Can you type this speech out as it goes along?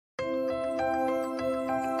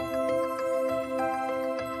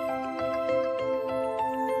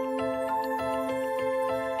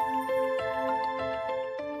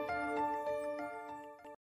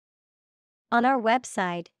On our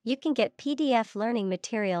website, you can get PDF learning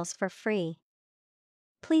materials for free.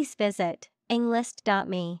 Please visit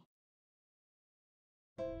englist.me.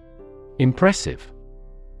 Impressive.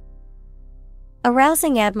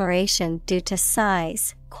 Arousing admiration due to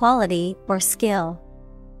size, quality, or skill.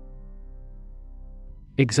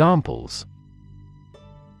 Examples: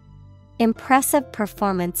 Impressive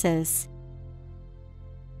performances.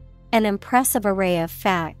 An impressive array of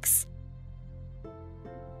facts.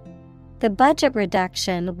 The budget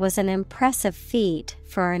reduction was an impressive feat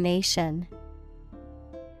for our nation.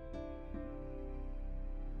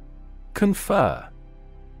 Confer.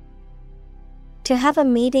 To have a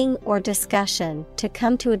meeting or discussion, to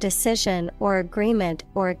come to a decision or agreement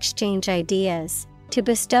or exchange ideas, to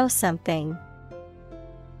bestow something.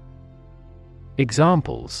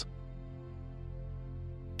 Examples: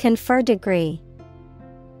 Confer degree.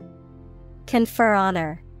 Confer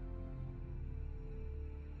honor.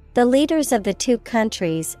 The leaders of the two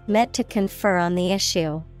countries met to confer on the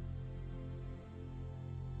issue.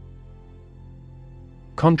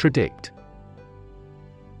 Contradict.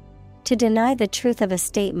 To deny the truth of a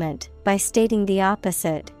statement by stating the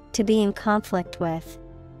opposite, to be in conflict with.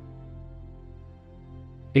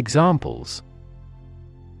 Examples: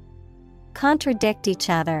 Contradict each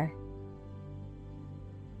other.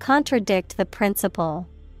 Contradict the principle.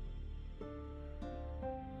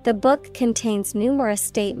 The book contains numerous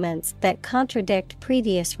statements that contradict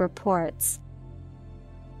previous reports.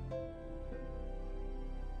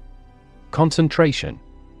 Concentration.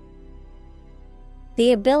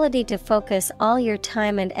 The ability to focus all your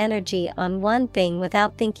time and energy on one thing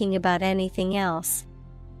without thinking about anything else.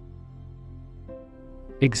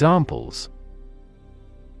 Examples: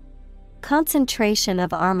 Concentration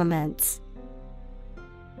of armaments.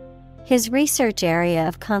 His research area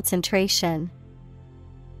of concentration.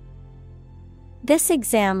 This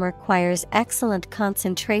exam requires excellent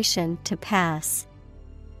concentration to pass.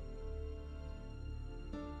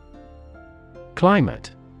 Climate.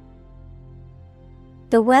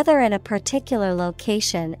 The weather in a particular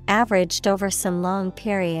location averaged over some long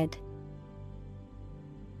period.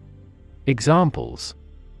 Examples: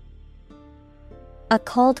 A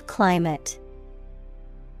cold climate.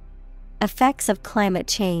 Effects of climate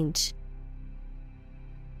change.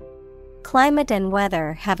 Climate and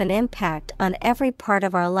weather have an impact on every part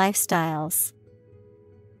of our lifestyles.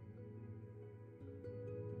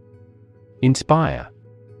 Inspire.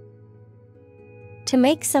 To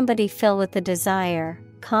make somebody feel with the desire,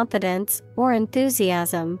 confidence, or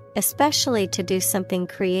enthusiasm, especially to do something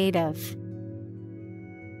creative.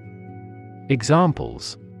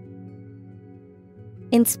 Examples: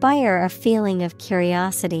 Inspire a feeling of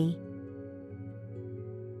curiosity.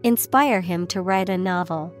 Inspire him to write a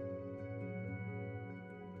novel.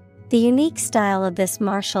 The unique style of this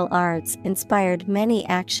martial arts inspired many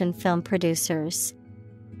action film producers.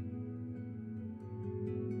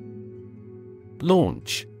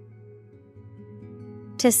 Launch.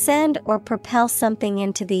 To send or propel something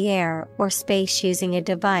into the air or space using a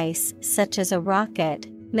device such as a rocket,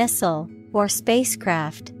 missile, or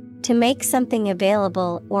spacecraft, to make something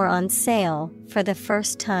available or on sale for the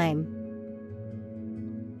first time.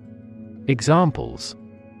 Examples: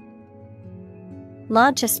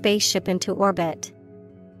 Launch a spaceship into orbit.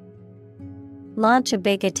 Launch a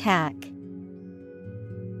big attack.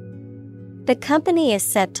 The company is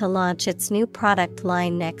set to launch its new product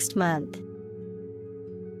line next month.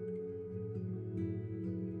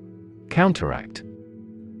 Counteract.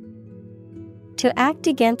 To act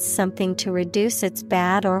against something to reduce its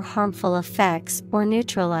bad or harmful effects or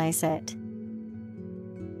neutralize it.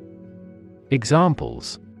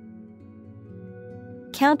 Examples: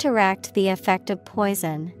 Counteract the effect of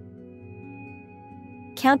poison.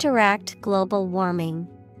 Counteract global warming.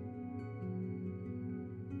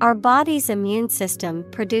 Our body's immune system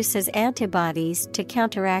produces antibodies to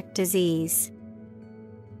counteract disease.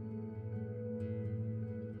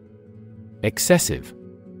 Excessive.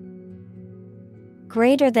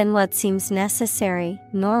 Greater than what seems necessary,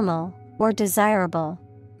 normal, or desirable.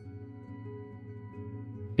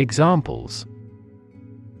 Examples: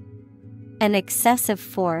 An excessive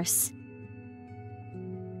force.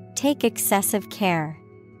 Take excessive care.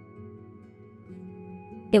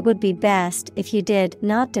 It would be best if you did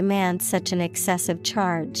not demand such an excessive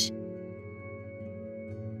charge.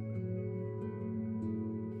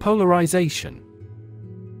 Polarization.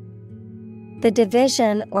 The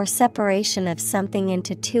division or separation of something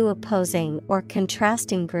into two opposing or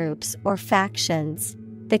contrasting groups or factions.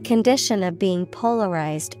 The condition of being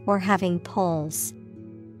polarized or having poles.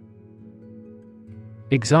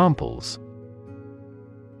 Examples: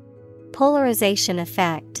 Polarization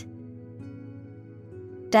effect.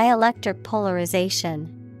 Dielectric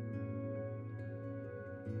polarization.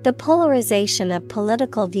 The polarization of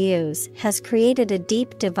political views has created a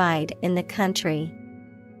deep divide in the country.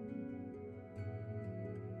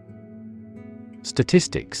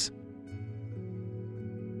 Statistics.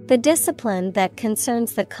 The discipline that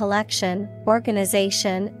concerns the collection,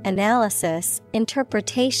 organization, analysis,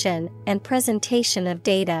 interpretation, and presentation of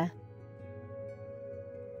data.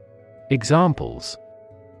 Examples: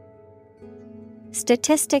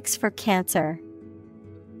 Statistics for cancer.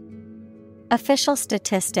 Official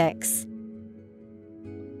statistics.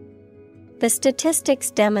 The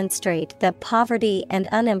statistics demonstrate that poverty and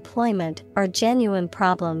unemployment are genuine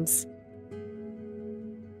problems.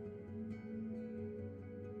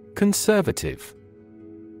 Conservative.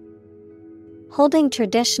 Holding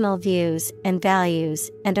traditional views and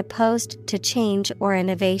values and opposed to change or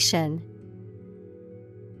innovation.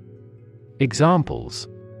 Examples: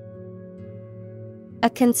 A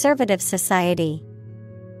conservative society.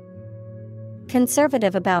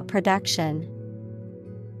 Conservative about production.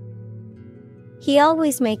 He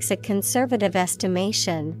always makes a conservative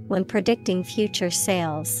estimation when predicting future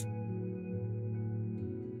sales.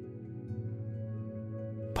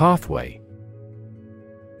 Pathway.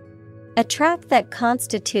 A track that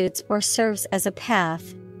constitutes or serves as a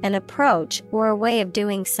path, an approach, or a way of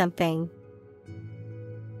doing something.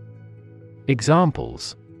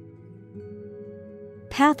 Examples: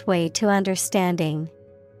 Pathway to understanding.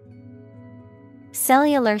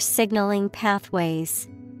 Cellular signaling pathways.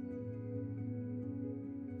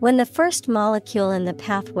 When the first molecule in the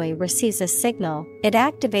pathway receives a signal, it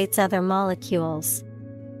activates other molecules.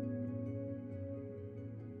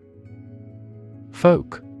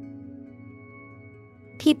 Folk.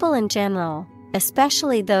 People in general,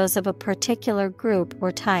 especially those of a particular group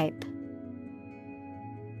or type.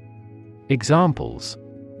 Examples: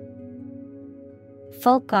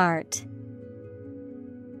 Folk art.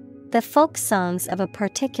 The folk songs of a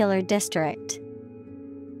particular district.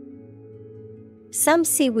 Some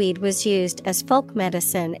seaweed was used as folk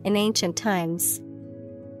medicine in ancient times.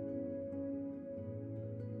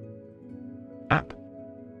 App.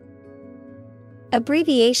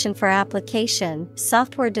 Abbreviation for application,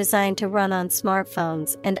 software designed to run on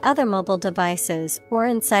smartphones and other mobile devices or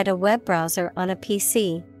inside a web browser on a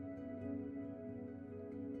PC.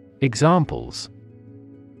 Examples: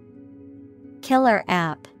 Killer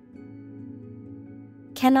app.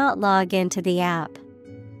 Cannot log into the app.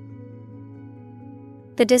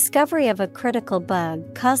 The discovery of a critical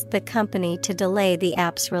bug caused the company to delay the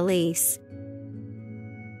app's release.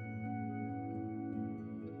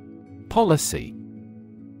 Policy.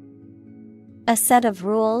 A set of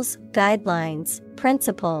rules, guidelines,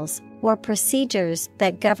 principles, or procedures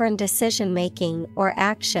that govern decision-making or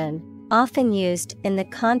action, often used in the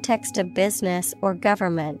context of business or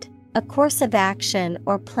government. A course of action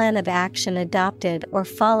or plan of action adopted or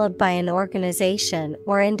followed by an organization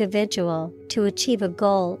or individual to achieve a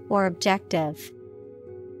goal or objective.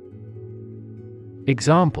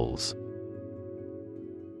 Examples: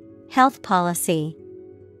 Health policy.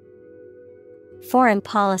 Foreign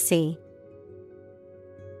policy.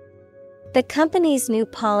 The company's new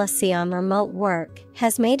policy on remote work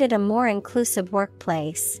has made it a more inclusive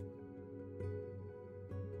workplace.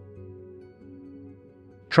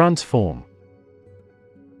 Transform.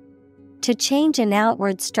 To change an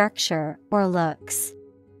outward structure or looks.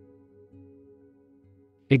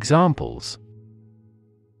 Examples: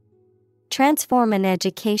 Transform an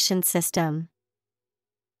education system.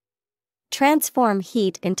 Transform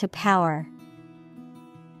heat into power.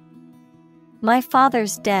 My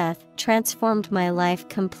father's death transformed my life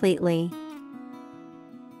completely.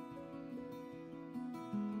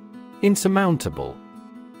 Insurmountable.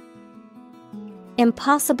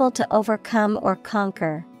 Impossible to overcome or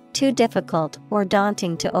conquer, too difficult or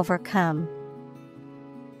daunting to overcome.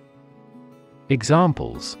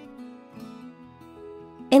 Examples: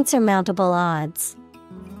 Insurmountable odds.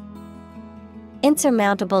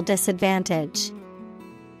 Insurmountable disadvantage.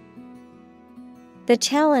 The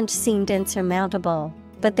challenge seemed insurmountable,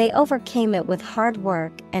 but they overcame it with hard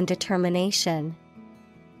work and determination.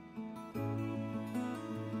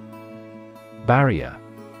 Barrier.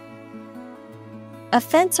 A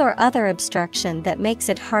fence or other obstruction that makes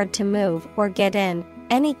it hard to move or get in,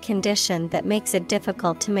 any condition that makes it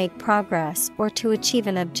difficult to make progress or to achieve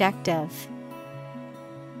an objective.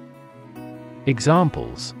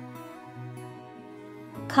 Examples: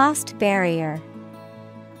 Cost barrier.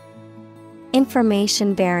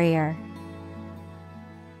 Information barrier.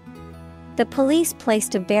 The police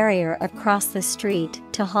placed a barrier across the street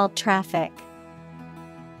to halt traffic.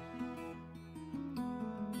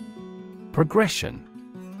 Progression.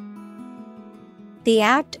 The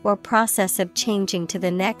act or process of changing to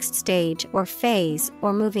the next stage or phase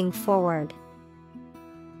or moving forward.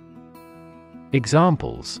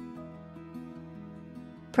 Examples: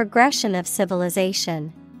 Progression of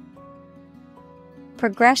civilization.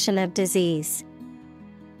 Progression of disease.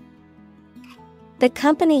 The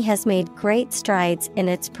company has made great strides in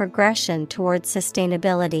its progression towards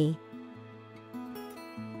sustainability.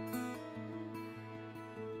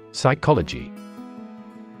 Psychology.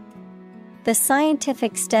 The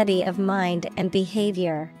scientific study of mind and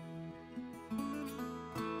behavior.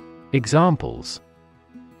 Examples: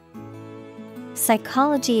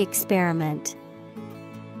 Psychology experiment.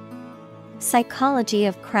 Psychology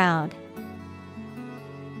of crowd.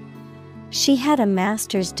 She had a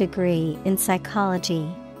master's degree in psychology.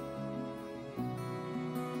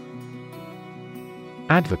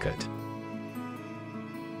 Advocate.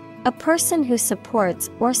 A person who supports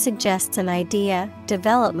or suggests an idea,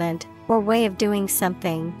 development, or way of doing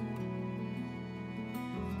something.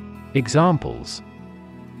 Examples: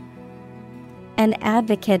 An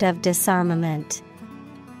advocate of disarmament.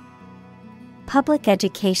 Public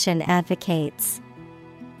education advocates.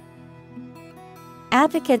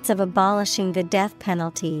 Advocates of abolishing the death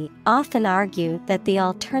penalty often argue that the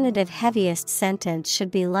alternative heaviest sentence should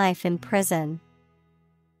be life in prison.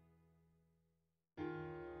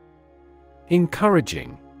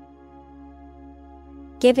 Encouraging.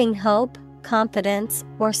 Giving hope, confidence,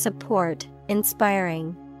 or support,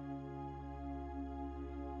 inspiring.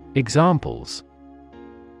 Examples: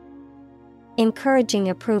 Encouraging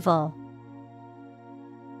approval.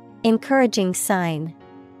 Encouraging sign.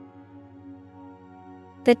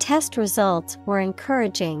 The test results were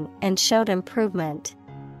encouraging and showed improvement.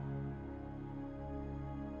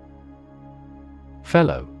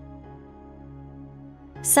 Fellow.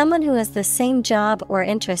 Someone who has the same job or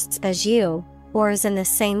interests as you, or is in the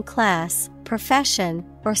same class, profession,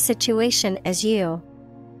 or situation as you.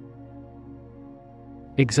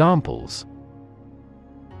 Examples: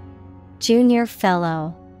 Junior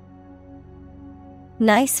fellow.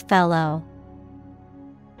 Nice fellow.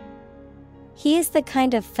 He is the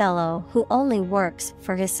kind of fellow who only works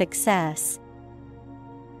for his success.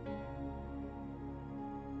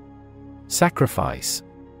 Sacrifice.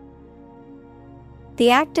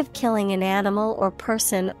 The act of killing an animal or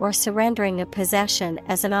person or surrendering a possession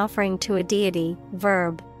as an offering to a deity.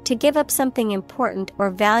 Verb: to give up something important or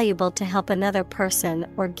valuable to help another person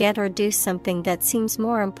or get or do something that seems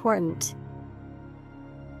more important.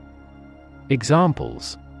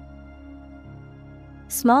 Examples: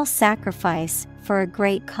 Small sacrifice for a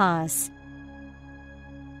great cause.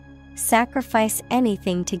 Sacrifice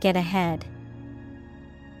anything to get ahead.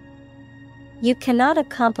 You cannot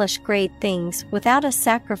accomplish great things without a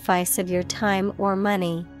sacrifice of your time or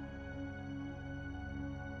money.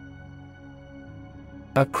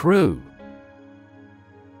 Accrue.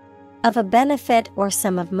 Of a benefit or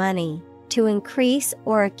sum of money, to increase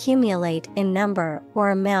or accumulate in number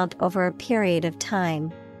or amount over a period of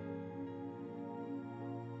time.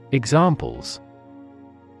 Examples: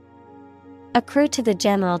 Accrue to the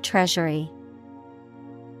general treasury.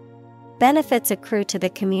 Benefits accrue to the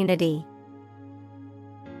community.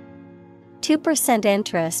 2%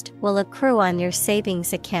 interest will accrue on your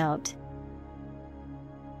savings account.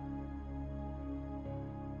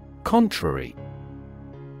 Contrary.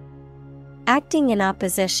 Acting in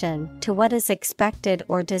opposition to what is expected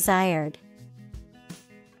or desired.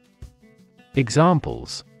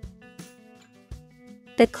 Examples: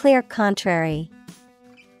 The clear contrary.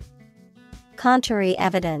 Contrary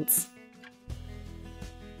evidence.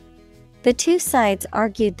 The two sides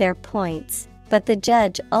argued their points, but the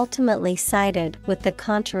judge ultimately sided with the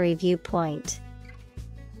contrary viewpoint.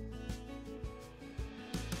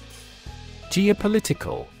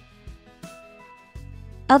 Geopolitical.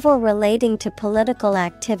 Of or relating to political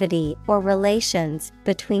activity or relations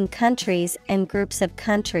between countries and groups of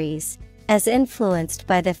countries, as influenced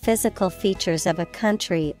by the physical features of a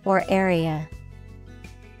country or area.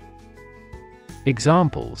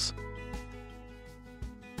 Examples: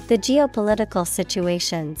 The geopolitical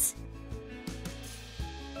situations.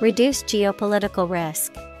 Reduce geopolitical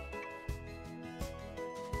risk.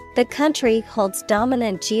 The country holds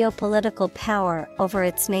dominant geopolitical power over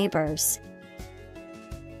its neighbors.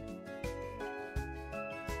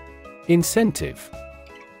 Incentive.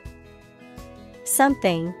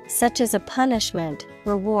 Something, such as a punishment,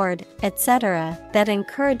 reward, etc., that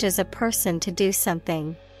encourages a person to do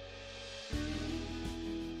something.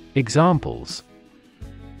 Examples: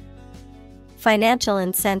 Financial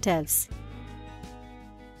incentives.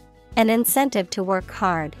 An incentive to work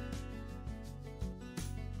hard.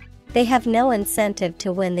 They have no incentive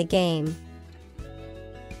to win the game.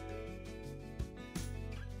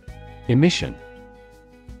 Emission.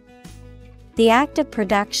 The act of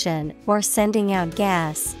production or sending out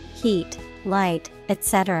gas, heat, light,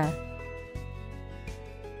 etc.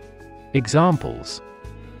 Examples: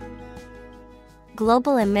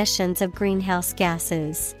 global emissions of greenhouse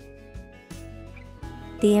gases,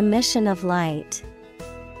 the emission of light.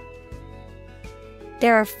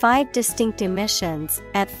 There are 5 distinct emissions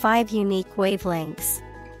at 5 unique wavelengths.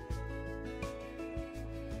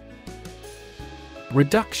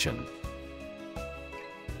 Reduction.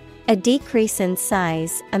 A decrease in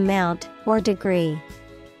size, amount, or degree.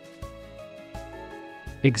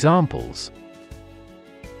 Examples: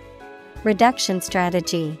 reduction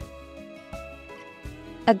strategy,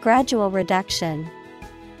 a gradual reduction.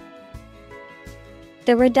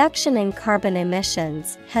 The reduction in carbon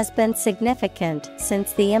emissions has been significant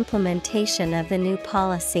since the implementation of the new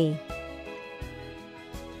policy.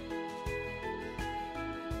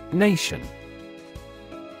 Nation.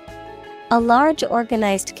 A large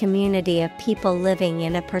organized community of people living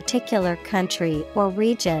in a particular country or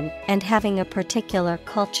region and having a particular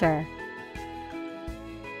culture.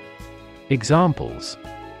 Examples: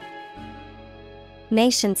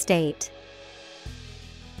 nation-state,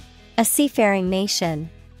 a seafaring nation.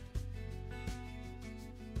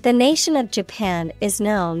 The nation of Japan is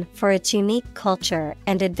known for its unique culture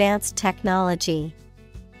and advanced technology.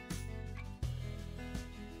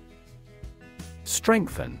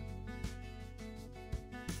 Strengthen.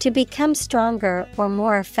 To become stronger or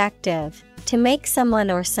more effective, to make someone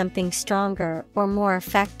or something stronger or more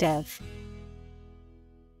effective.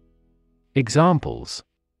 Examples: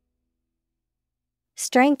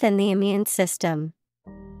 strengthen the immune system,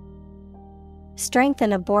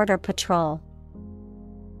 strengthen a border patrol.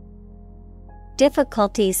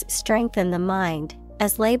 Difficulties strengthen the mind,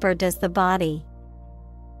 as labor does the body.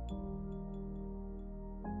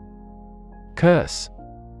 Curse.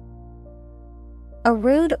 A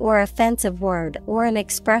rude or offensive word or an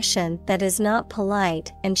expression that is not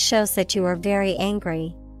polite and shows that you are very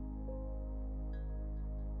angry.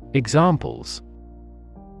 Examples: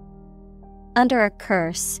 under a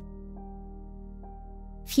curse,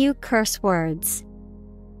 few curse words.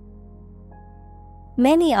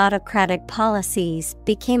 Many autocratic policies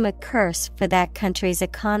became a curse for that country's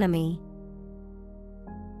economy.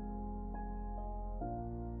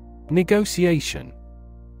 Negotiation.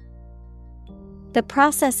 The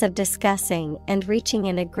process of discussing and reaching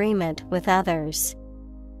an agreement with others.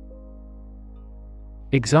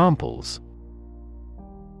 Examples: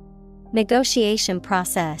 negotiation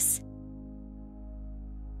process,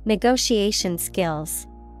 negotiation skills.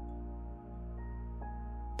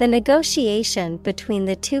 The negotiation between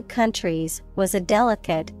the two countries was a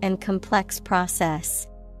delicate and complex process.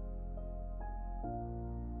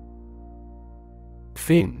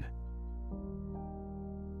 Fin.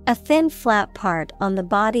 A thin flat part on the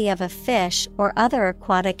body of a fish or other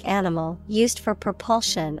aquatic animal used for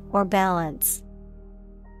propulsion or balance.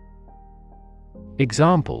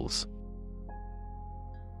 Examples: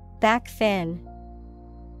 back fin,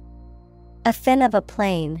 a fin of a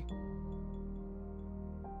plane.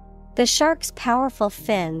 The shark's powerful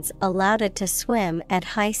fins allowed it to swim at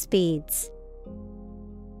high speeds.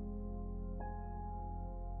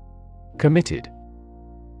 Committed.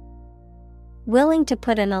 Willing to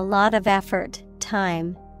put in a lot of effort,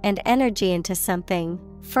 time, and energy into something,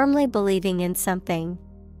 firmly believing in something.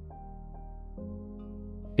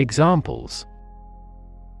 Examples: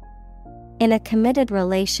 in a committed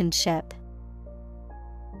relationship,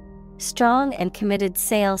 strong and committed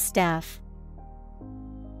sales staff.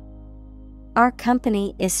 Our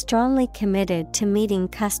company is strongly committed to meeting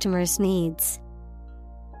customers' needs.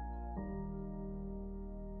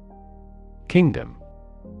 Kingdom.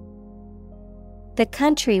 The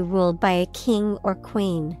country ruled by a king or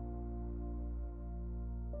queen.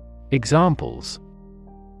 Examples: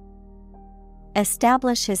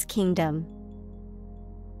 establish his kingdom,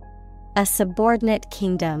 a subordinate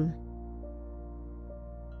kingdom.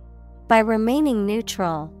 By remaining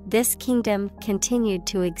neutral, this kingdom continued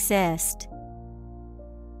to exist.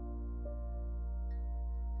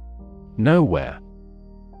 Nowhere.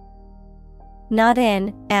 Not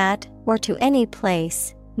in, at, or to any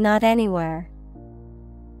place, not anywhere.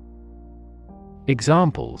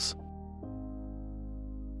 Examples: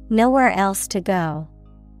 nowhere else to go,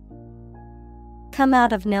 come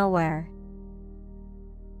out of nowhere.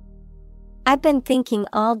 I've been thinking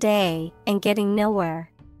all day and getting nowhere.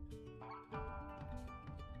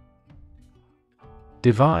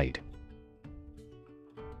 Divide.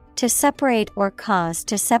 To separate or cause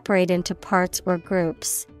to separate into parts or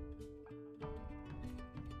groups.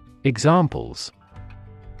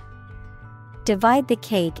 Divide the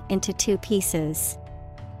cake into 2 pieces.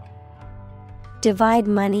 Divide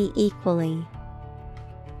money equally.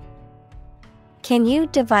 Can you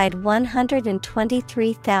divide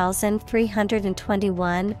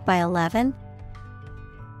 123,321 by 11?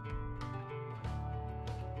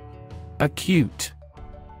 Acute.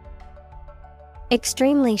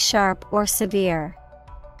 Extremely sharp or severe.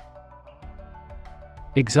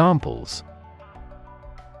 Examples: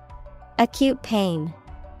 Acute pain.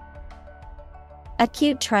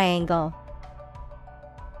 Acute triangle.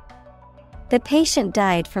 The patient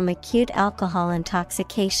died from acute alcohol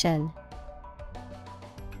intoxication.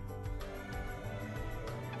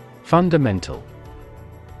 Fundamental.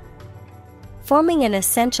 Forming an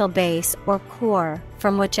essential base or core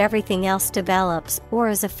from which everything else develops or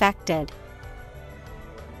is affected.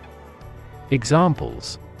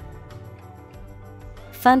 Examples: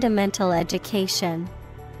 Fundamental education.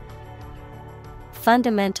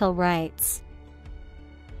 Fundamental rights.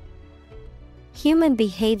 Human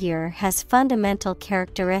behavior has fundamental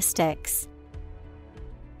characteristics.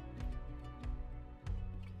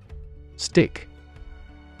 Stick.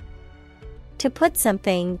 To put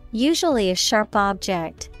something, usually a sharp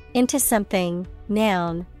object, into something,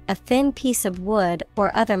 noun, a thin piece of wood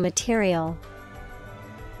or other material.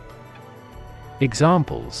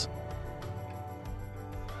 Examples: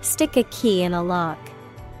 Stick a key in a lock.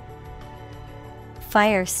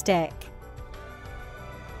 Fire stick.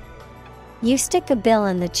 You stick a bill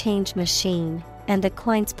in the change machine, and the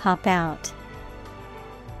coins pop out.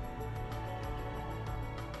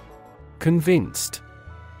 Convinced.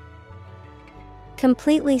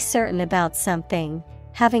 Completely certain about something,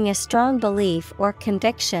 having a strong belief or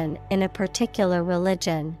conviction in a particular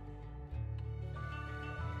religion.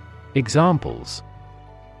 Examples: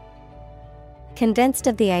 Convinced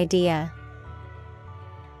of the idea.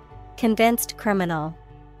 Convinced criminal.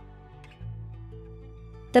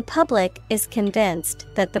 The public is convinced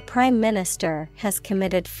that the Prime Minister has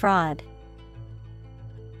committed fraud.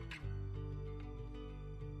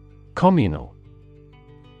 Communal.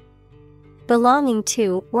 Belonging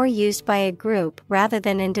to or used by a group rather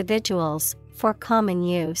than individuals, for common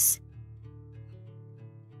use.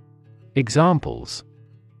 Examples: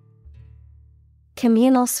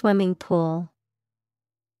 Communal swimming pool.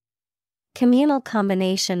 Communal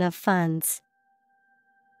combination of funds.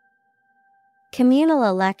 Communal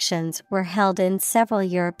elections were held in several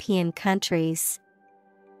European countries.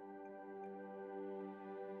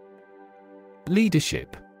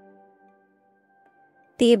 Leadership.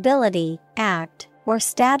 The ability, act, or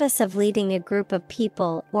status of leading a group of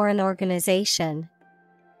people or an organization.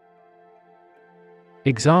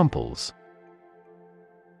 Examples: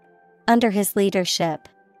 Under his leadership.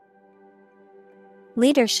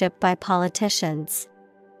 Leadership by politicians.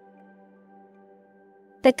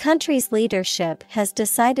 The country's leadership has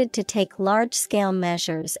decided to take large-scale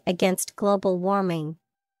measures against global warming.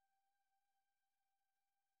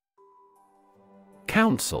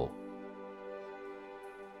 Council.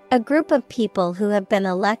 A group of people who have been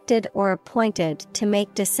elected or appointed to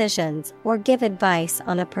make decisions or give advice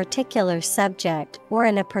on a particular subject or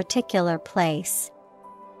in a particular place.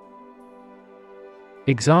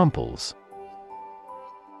 Examples: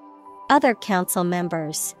 Other council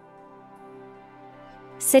members.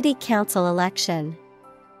 City council election.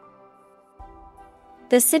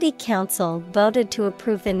 The city council voted to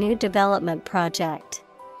approve the new development project.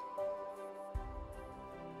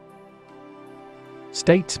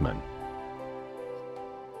 Statesman.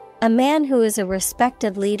 A man who is a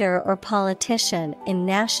respected leader or politician in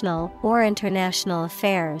national or international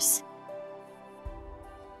affairs.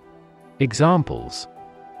 Examples: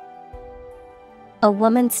 A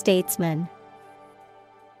woman statesman.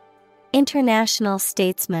 International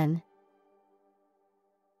statesman.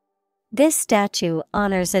 This statue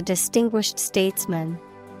honors a distinguished statesman.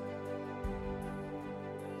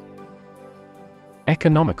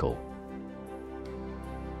 Economical.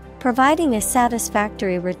 Providing a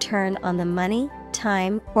satisfactory return on the money,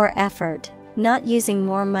 time, or effort, not using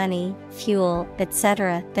more money, fuel,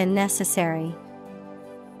 etc. than necessary.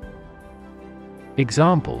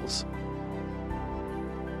 Examples: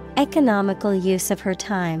 Economical use of her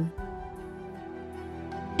time.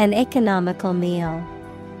 An economical meal.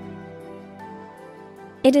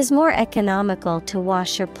 It is more economical to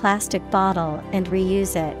wash your plastic bottle and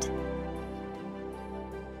reuse it.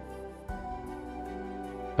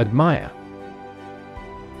 Admire.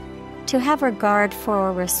 To have regard for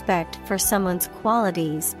or respect for someone's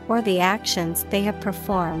qualities or the actions they have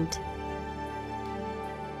performed.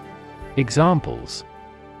 Examples: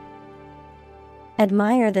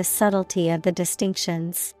 Admire the subtlety of the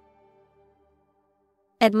distinctions.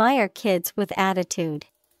 Admire kids with attitude.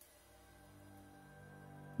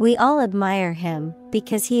 We all admire him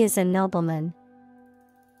because he is a nobleman.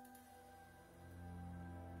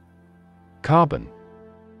 Carbon.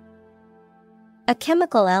 A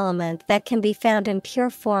chemical element that can be found in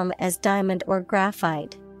pure form as diamond or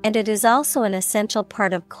graphite, and it is also an essential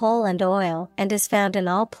part of coal and oil and is found in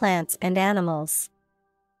all plants and animals.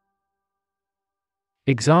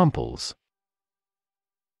 Examples: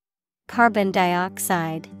 Carbon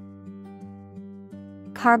dioxide,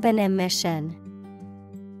 carbon emission.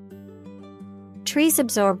 Trees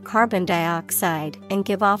absorb carbon dioxide and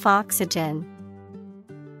give off oxygen.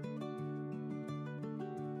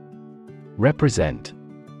 Represent.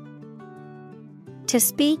 To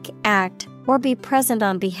speak, act, or be present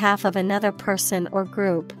on behalf of another person or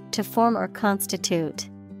group, to form or constitute.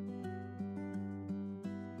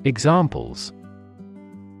 Examples: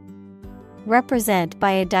 Represent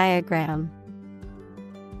by a diagram.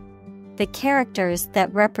 The characters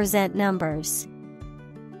that represent numbers.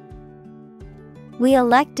 We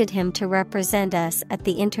elected him to represent us at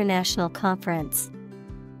the international conference.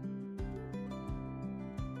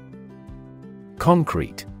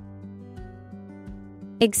 Concrete.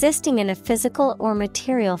 Existing in a physical or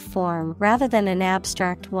material form rather than an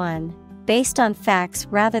abstract one, based on facts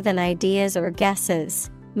rather than ideas or guesses,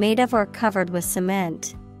 made of or covered with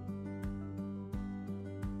cement.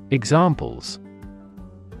 Examples: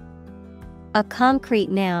 A concrete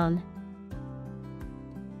noun.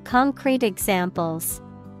 Concrete examples.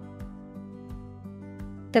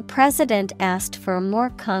 The president asked for a more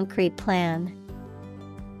concrete plan.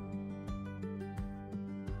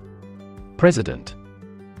 President.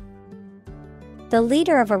 The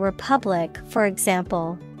leader of a republic, for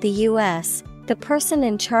example, the U.S., the person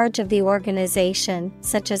in charge of the organization,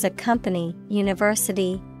 such as a company,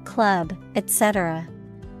 university, club, etc.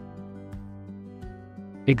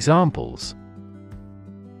 Examples: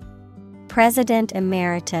 President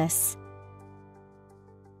Emeritus,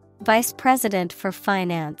 Vice President for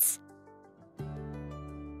Finance.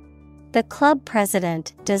 The club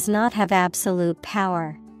president does not have absolute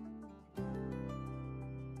power.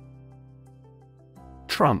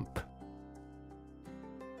 Trump.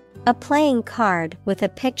 A playing card with a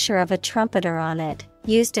picture of a trumpeter on it,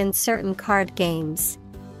 used in certain card games.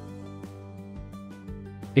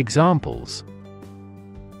 Examples: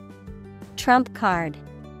 Trump card.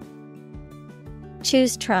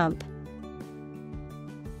 Choose Trump.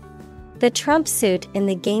 The trump suit in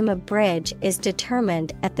the game of bridge is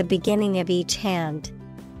determined at the beginning of each hand.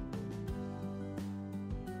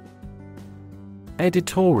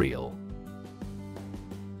 Editorial.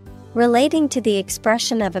 Relating to the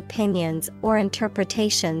expression of opinions or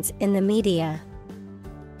interpretations in the media.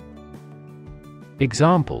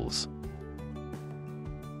 Examples: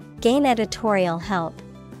 Gain editorial help.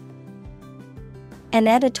 An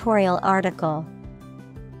editorial article.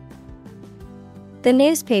 The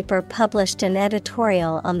newspaper published an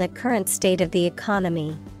editorial on the current state of the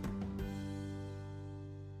economy.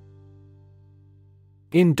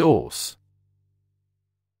 Endorse.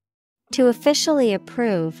 To officially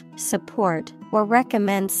approve, support, or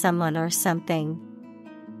recommend someone or something.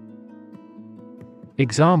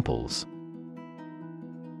 Examples: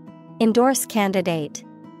 Endorse candidate.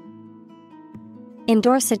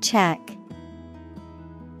 Endorse a check.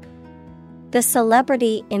 The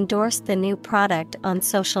celebrity endorsed the new product on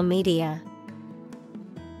social media.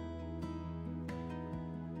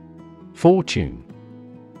 Fortune.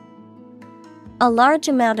 A large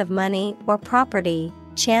amount of money or property,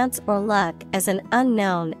 chance or luck as an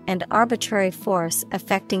unknown and arbitrary force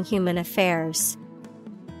affecting human affairs.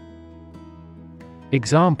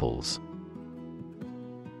 Examples: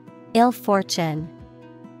 Ill fortune.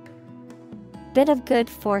 Bit of good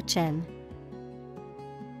fortune.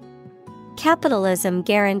 Capitalism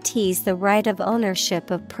guarantees the right of ownership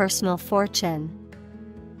of personal fortune.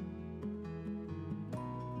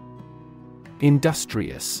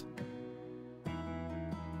 Industrious.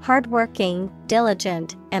 Hardworking,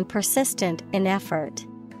 diligent, and persistent in effort.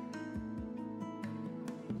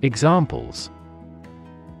 Examples: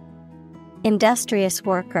 Industrious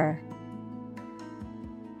worker.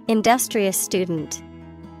 Industrious student.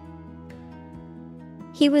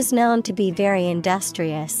 He was known to be very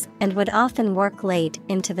industrious and would often work late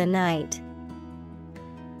into the night.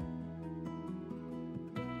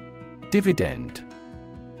 Dividend.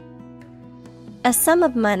 A sum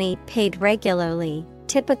of money paid regularly,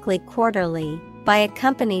 typically quarterly, by a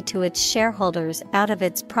company to its shareholders out of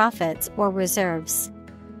its profits or reserves.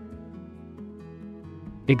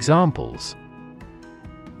 Examples: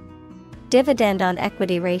 Dividend on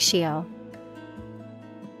equity ratio.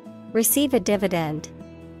 Receive a dividend.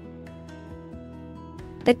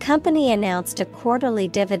 The company announced a quarterly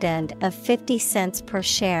dividend of 50 cents per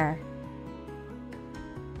share.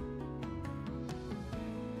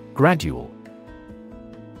 Gradual.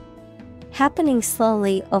 Happening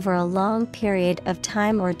slowly over a long period of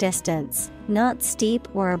time or distance, not steep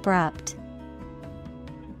or abrupt.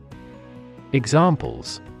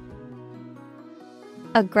 Examples: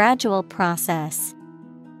 A gradual process.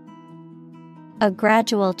 A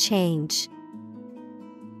gradual change.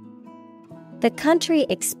 The country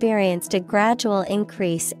experienced a gradual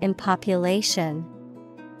increase in population.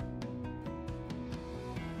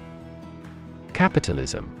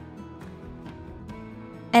 Capitalism.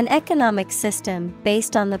 An economic system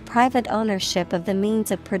based on the private ownership of the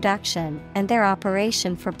means of production and their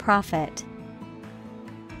operation for profit.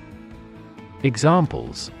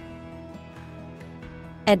 Examples: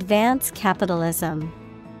 Advance capitalism.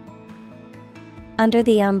 Under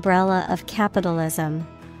the umbrella of capitalism.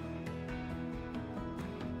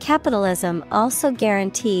 Capitalism also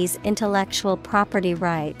guarantees intellectual property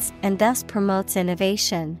rights and thus promotes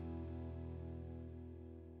innovation.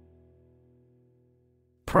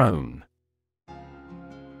 Prone.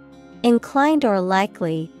 Inclined or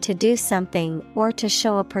likely to do something or to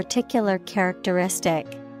show a particular characteristic,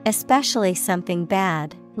 especially something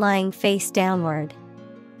bad, lying face downward.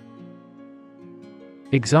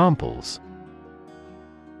 Examples: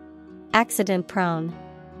 Accident prone.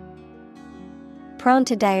 Prone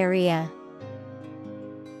to diarrhea.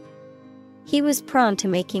 He was prone to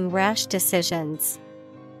making rash decisions.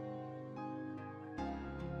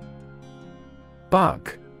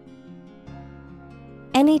 Bug.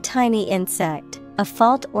 Any tiny insect, a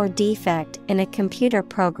fault or defect in a computer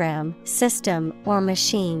program, system, or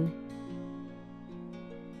machine.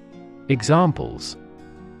 Examples: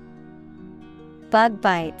 Bug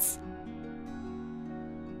bites.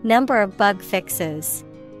 Number of bug fixes.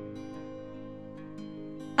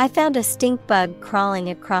 I found a stink bug crawling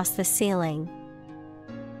across the ceiling.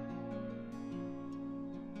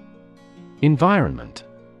 Environment.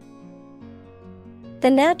 The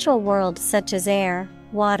natural world such as air,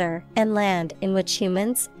 water, and land in which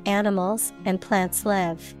humans, animals, and plants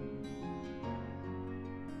live.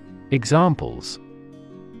 Examples: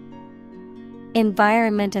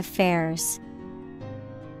 Environment affairs.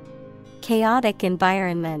 Chaotic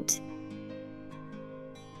environment.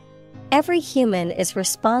 Every human is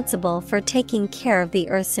responsible for taking care of the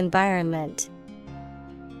Earth's environment.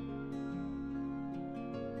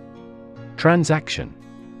 Transaction.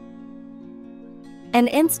 An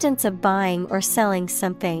instance of buying or selling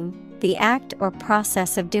something, the act or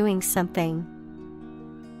process of doing something.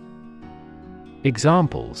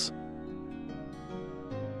 Examples: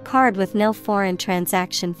 Card with no foreign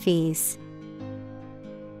transaction fees.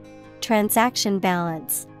 Transaction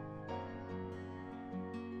balance.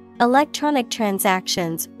 Electronic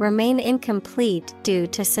transactions remain incomplete due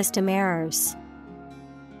to system errors.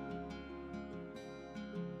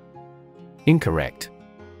 Incorrect.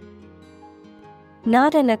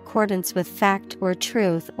 Not in accordance with fact or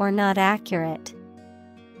truth or not accurate.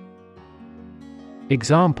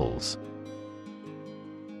 Examples: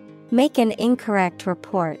 Make an incorrect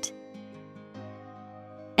report.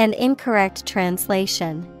 An incorrect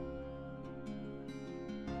translation.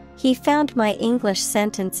 He found my English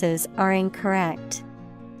sentences are incorrect.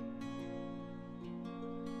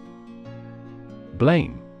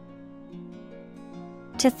 Blame.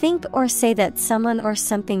 To think or say that someone or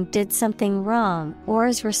something did something wrong or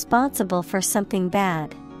is responsible for something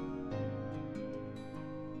bad.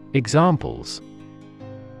 Examples: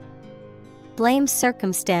 Blame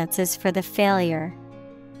circumstances for the failure.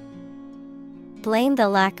 Blame the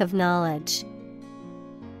lack of knowledge.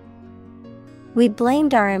 We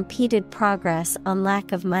blamed our impeded progress on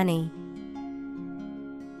lack of money.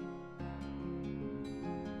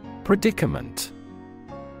 Predicament.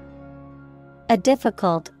 A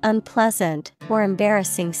difficult, unpleasant, or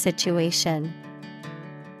embarrassing situation.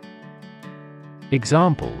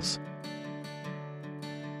 Examples: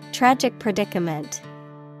 Tragic predicament.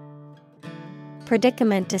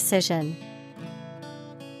 Predicament decision.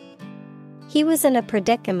 He was in a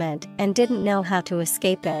predicament and didn't know how to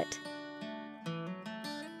escape it.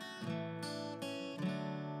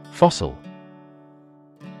 Fossil.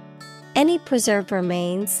 Any preserved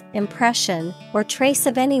remains, impression, or trace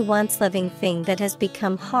of any once living thing that has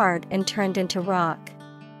become hard and turned into rock.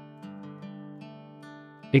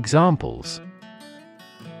 Examples: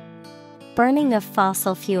 Burning of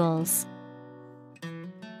fossil fuels.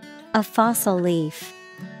 A fossil leaf.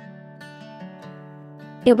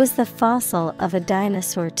 It was the fossil of a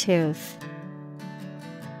dinosaur tooth.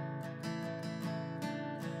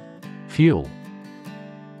 Fuel.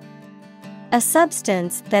 A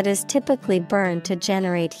substance that is typically burned to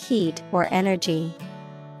generate heat or energy.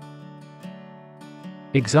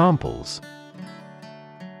 Examples: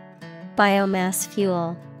 Biomass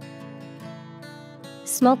fuel.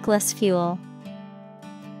 Smokeless fuel.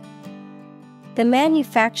 The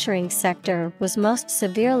manufacturing sector was most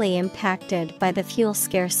severely impacted by the fuel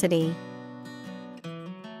scarcity.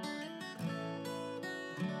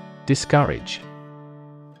 Discourage.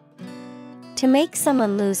 To make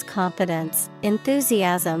someone lose confidence,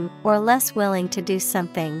 enthusiasm, or less willing to do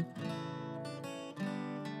something.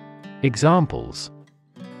 Examples: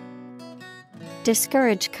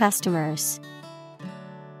 Discourage customers.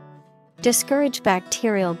 Discourage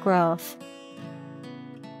bacterial growth.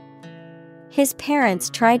 His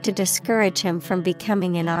parents tried to discourage him from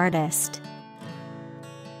becoming an artist.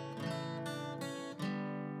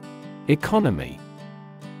 Economy.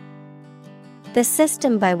 The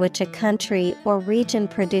system by which a country or region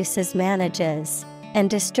produces, manages, and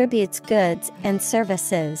distributes goods and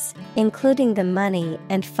services, including the money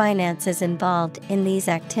and finances involved in these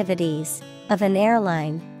activities, of an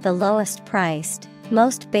airline, the lowest priced,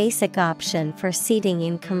 most basic option for seating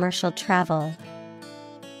in commercial travel.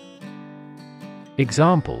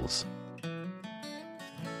 Examples: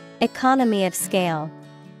 Economy of scale.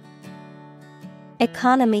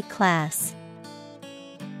 Economy class.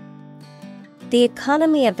 The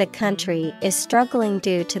economy of the country is struggling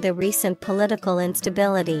due to the recent political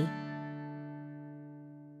instability.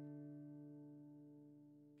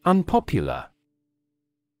 Unpopular.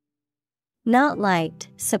 Not liked,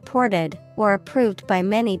 supported, or approved by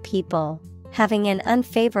many people, having an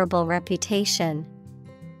unfavorable reputation.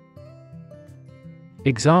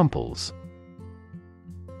 Examples: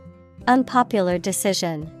 Unpopular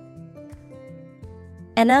decision.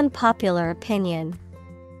 An unpopular opinion.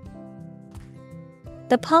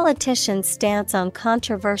 The politician's stance on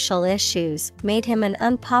controversial issues made him an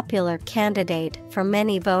unpopular candidate for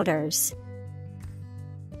many voters.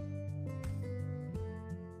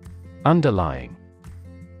 Underlying.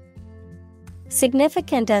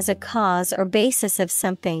 Significant as a cause or basis of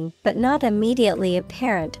something, but not immediately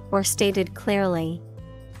apparent or stated clearly.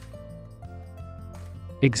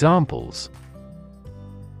 Examples: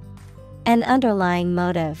 An underlying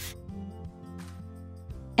motive.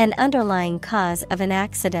 An underlying cause of an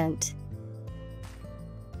accident.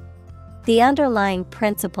 The underlying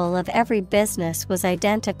principle of every business was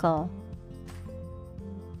identical.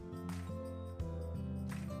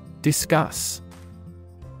 Discuss.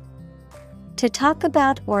 To talk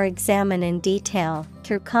about or examine in detail,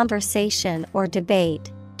 through conversation or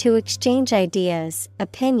debate, to exchange ideas,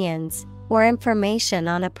 opinions, or information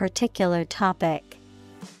on a particular topic.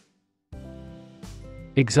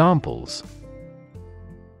 Examples: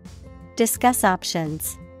 Discuss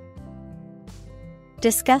options.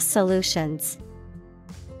 Discuss solutions.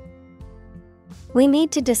 We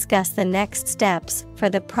need to discuss the next steps for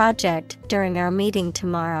the project during our meeting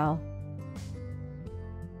tomorrow.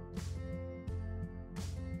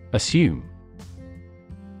 Assume.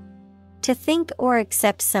 To think or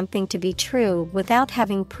accept something to be true without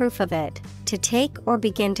having proof of it, to take or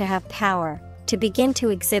begin to have power, to begin to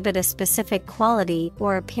exhibit a specific quality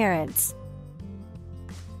or appearance.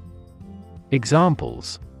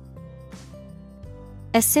 Examples: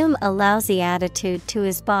 Assume a lousy attitude to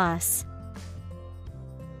his boss.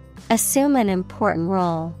 Assume an important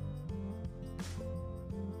role.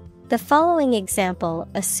 The following example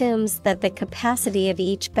assumes that the capacity of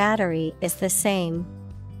each battery is the same.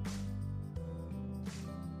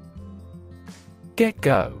 Get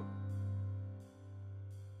go.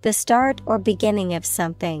 The start or beginning of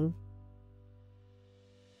something.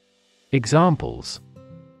 Examples: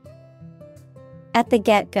 At the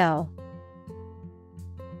get-go.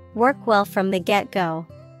 Work well from the get-go.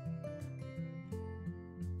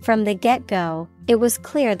 From the get-go, it was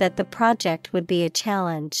clear that the project would be a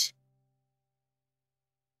challenge.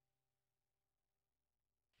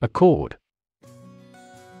 Accord.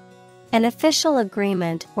 An official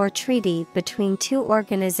agreement or treaty between two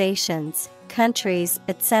organizations, countries,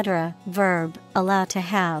 etc. Verb, allow to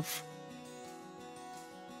have.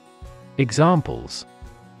 Examples: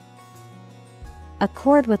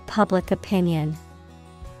 Accord with public opinion.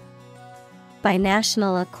 By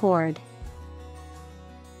national accord.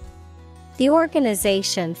 The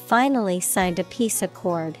organization finally signed a peace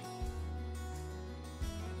accord.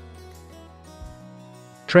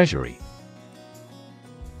 Treasury.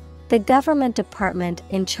 The government department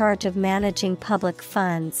in charge of managing public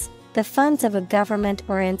funds, the funds of a government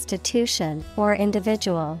or institution or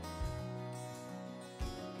individual.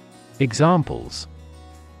 Examples: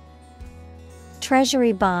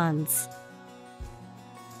 Treasury bonds.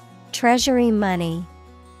 Treasury money.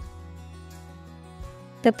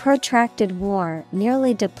 The protracted war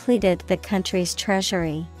nearly depleted the country's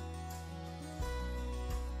treasury.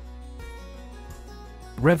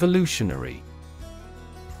 Revolutionary.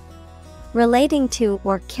 Relating to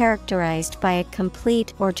or characterized by a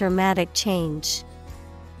complete or dramatic change.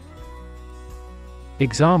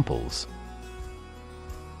 Examples: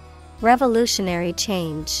 revolutionary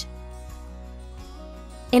change.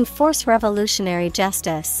 Enforce revolutionary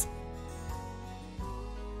justice.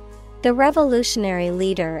 The revolutionary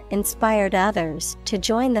leader inspired others to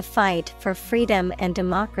join the fight for freedom and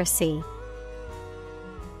democracy.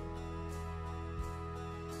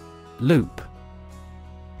 Loop.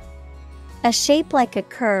 A shape like a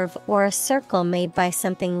curve or a circle made by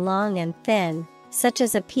something long and thin, such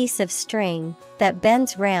as a piece of string, that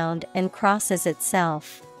bends round and crosses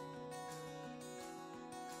itself.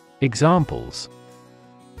 Examples: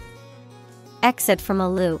 exit from a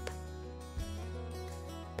loop.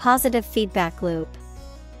 Positive feedback loop.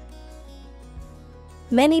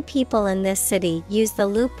 Many people in this city use the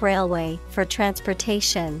loop railway for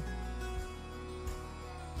transportation.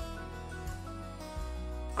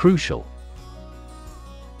 Crucial.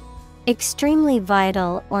 Extremely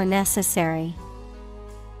vital or necessary.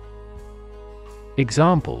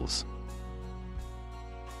 Examples: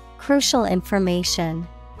 crucial information.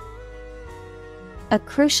 A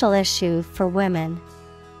crucial issue for women.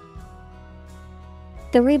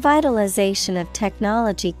 The revitalization of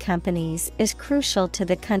technology companies is crucial to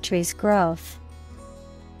the country's growth.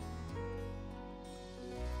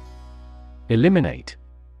 Eliminate.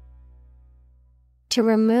 To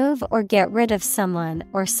remove or get rid of someone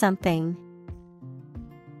or something.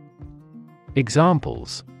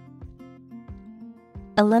 Examples: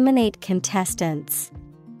 eliminate contestants.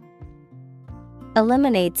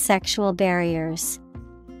 Eliminate sexual barriers.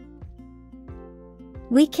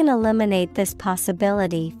 We can eliminate this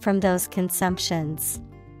possibility from those consumptions.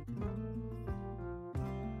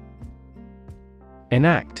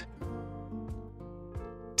 Enact.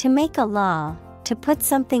 To make a law, to put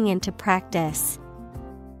something into practice.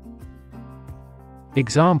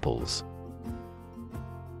 Examples: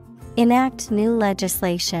 enact new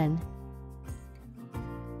legislation.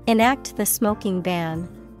 Enact the smoking ban.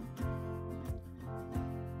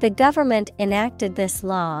 The government enacted this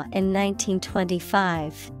law in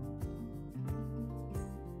 1925.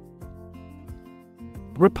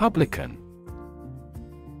 Republican.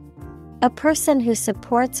 A person who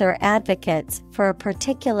supports or advocates for a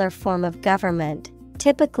particular form of government,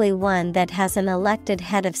 typically one that has an elected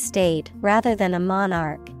head of state rather than a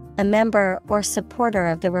monarch, a member or supporter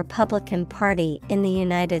of the Republican Party in the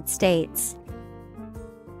United States.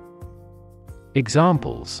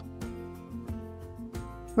 Examples: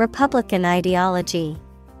 Republican ideology.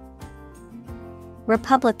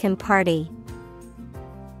 Republican Party.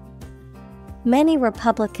 Many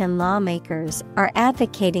Republican lawmakers are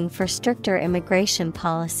advocating for stricter immigration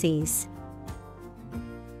policies.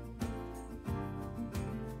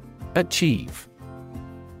 Achieve.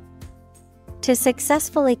 To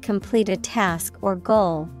successfully complete a task or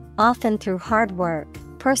goal, often through hard work,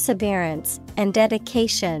 perseverance, and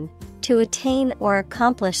dedication, to attain or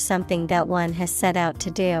accomplish something that one has set out to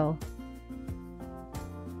do.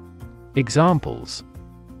 Examples: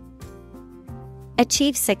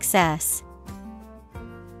 achieve success.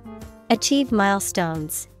 Achieve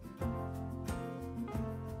milestones.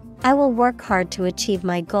 I will work hard to achieve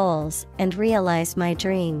my goals and realize my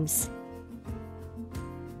dreams.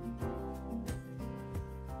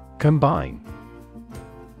 Combine.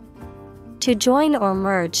 To join or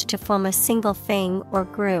merge to form a single thing or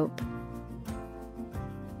group.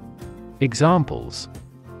 Examples: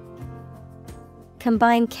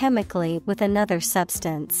 combine chemically with another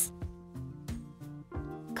substance.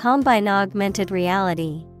 Combine augmented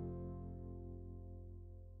reality.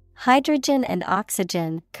 Hydrogen and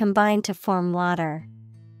oxygen combine to form water.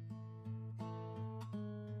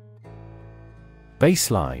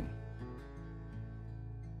 Baseline.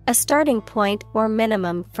 A starting point or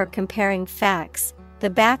minimum for comparing facts,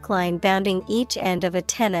 the backline bounding each end of a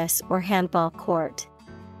tennis or handball court.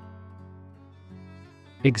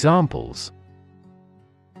 Examples: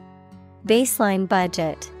 baseline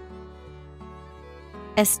budget.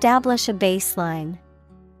 Establish a baseline.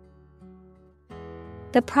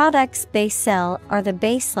 The products they sell are the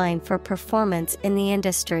baseline for performance in the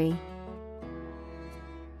industry.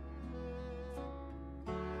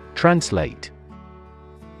 Translate.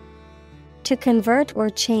 To convert or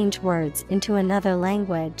change words into another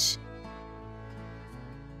language.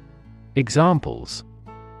 Examples: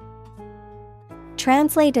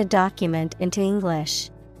 translate a document into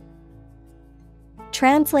English.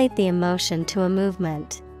 Translate the emotion to a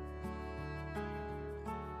movement.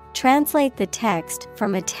 Translate the text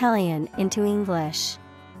from Italian into English.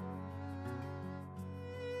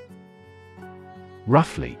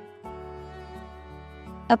 Roughly.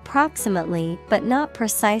 Approximately, but not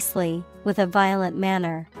precisely, with a violent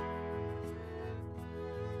manner.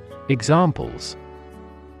 Examples: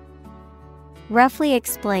 Roughly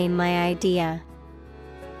explain my idea.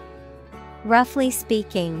 Roughly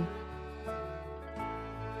speaking.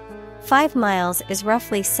 5 miles is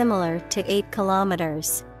roughly similar to 8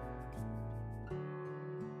 kilometers.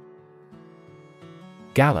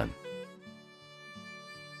 Gallon.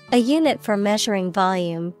 A unit for measuring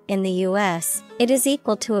volume. In the US, it is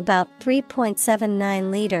equal to about 3.79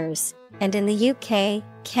 liters, and in the UK,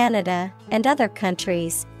 Canada, and other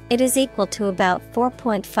countries, it is equal to about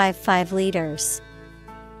 4.55 liters.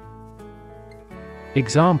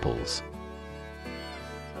 Examples: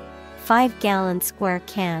 5-gallon square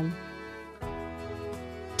can.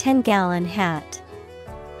 10-gallon hat.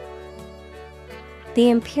 The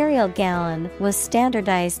imperial gallon was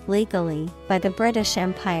standardized legally by the British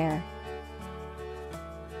Empire.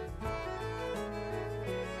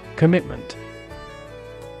 Commitment.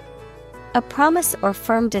 A promise or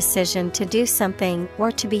firm decision to do something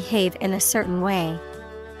or to behave in a certain way.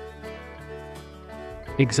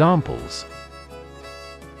 Examples: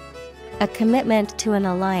 A commitment to an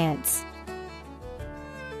alliance.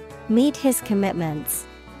 Meet his commitments.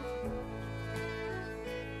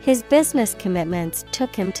 His business commitments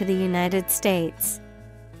took him to the United States.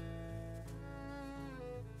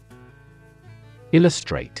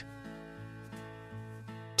 Illustrate.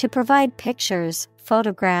 To provide pictures,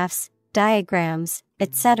 photographs, diagrams,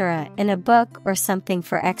 etc. in a book or something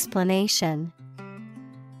for explanation.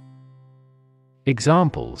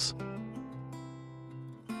 Examples: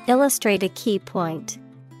 Illustrate a key point.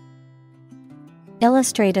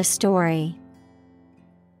 Illustrate a story.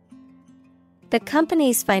 The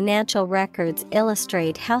company's financial records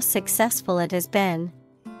illustrate how successful it has been.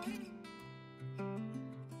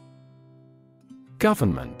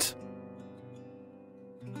 Government.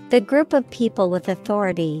 The group of people with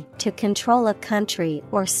authority to control a country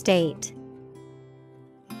or state.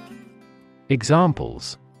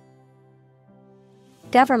 Examples: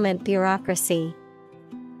 Government bureaucracy.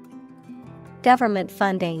 Government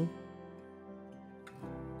funding.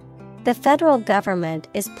 The federal government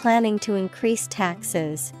is planning to increase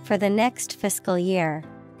taxes for the next fiscal year.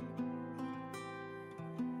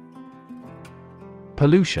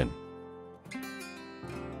 Pollution.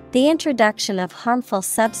 The introduction of harmful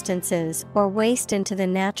substances or waste into the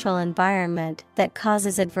natural environment that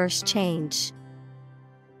causes adverse change.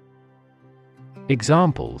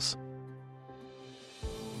 Examples: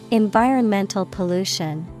 Environmental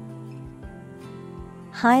pollution.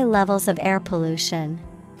 High levels of air pollution.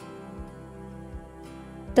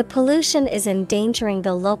 The pollution is endangering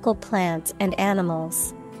the local plants and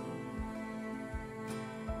animals.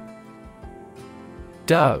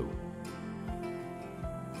 Doe.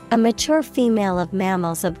 A mature female of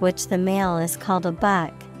mammals of which the male is called a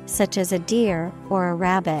buck, such as a deer or a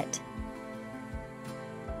rabbit.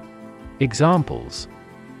 Examples: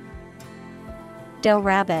 Doe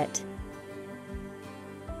rabbit.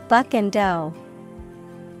 Buck and doe.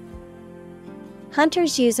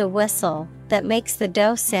 Hunters use a whistle that makes the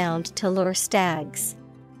doe sound to lure stags.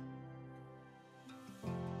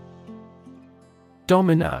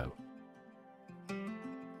 Domino.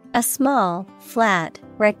 A small, flat,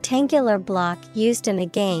 rectangular block used in a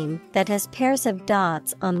game that has pairs of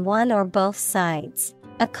dots on one or both sides,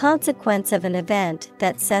 a consequence of an event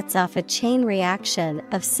that sets off a chain reaction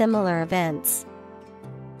of similar events.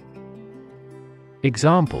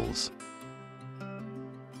 Examples: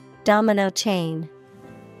 Domino chain.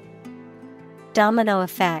 Domino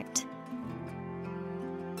effect.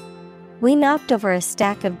 We knocked over a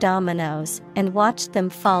stack of dominoes and watched them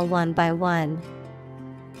fall one by one.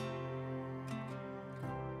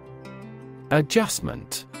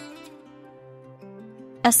 Adjustment.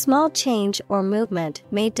 A small change or movement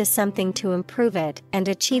made to something to improve it and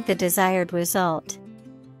achieve the desired result.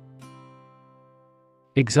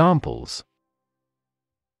 Examples: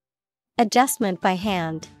 Adjustment by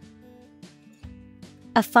hand.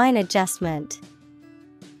 A fine adjustment.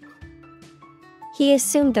 He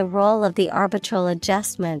assumed the role of the arbitral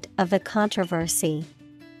adjustment of the controversy.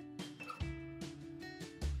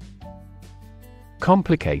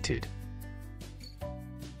 Complicated.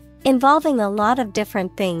 Involving a lot of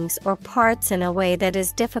different things or parts in a way that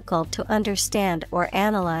is difficult to understand or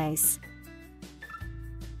analyze.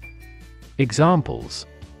 Examples: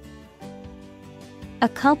 A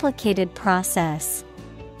complicated process.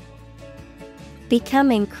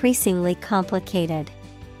 Become increasingly complicated.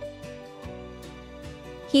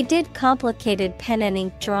 He did complicated pen and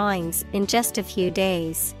ink drawings in just a few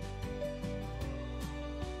days.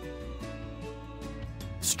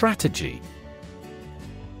 Strategy.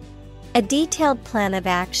 A detailed plan of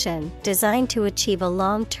action designed to achieve a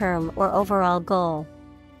long-term or overall goal.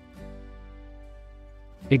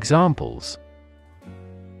 Examples: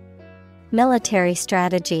 military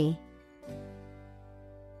strategy.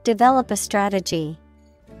 Develop a strategy.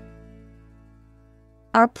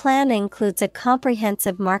 Our plan includes a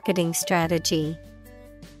comprehensive marketing strategy.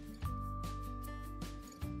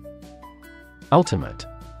 Ultimate.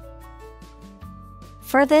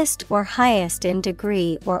 Furthest or highest in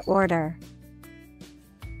degree or order.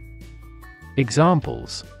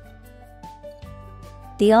 Examples: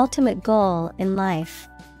 the ultimate goal in life.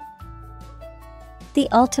 The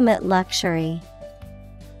ultimate luxury.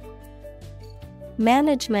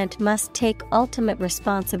 Management must take ultimate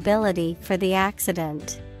responsibility for the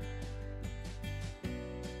accident.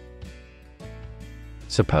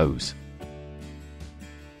 Suppose.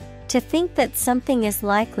 To think that something is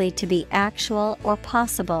likely to be actual or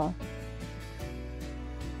possible.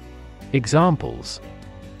 Examples: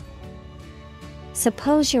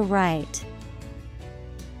 suppose you're right.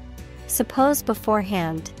 Suppose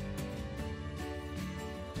beforehand.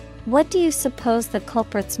 What do you suppose the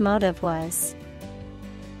culprit's motive was?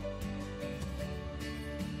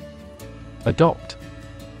 Adopt.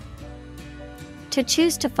 To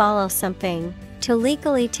choose to follow something. To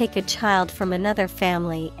legally take a child from another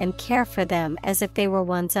family and care for them as if they were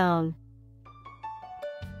one's own.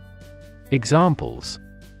 Examples: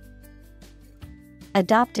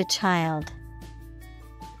 adopt a child.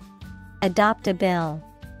 Adopt a bill.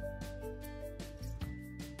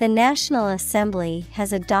 The National Assembly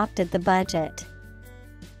has adopted the budget.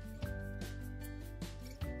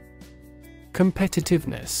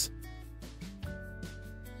 Competitiveness.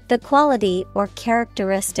 The quality or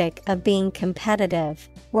characteristic of being competitive,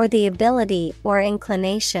 or the ability or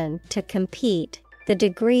inclination to compete, the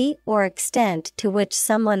degree or extent to which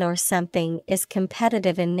someone or something is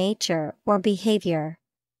competitive in nature or behavior.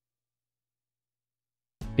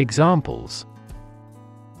 Examples: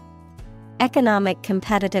 economic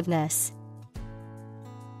competitiveness.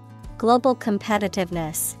 Global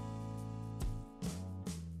competitiveness.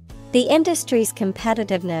 The industry's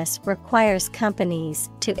competitiveness requires companies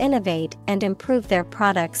to innovate and improve their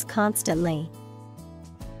products constantly.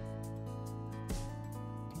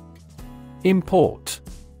 Import.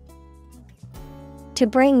 To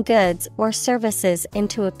bring goods or services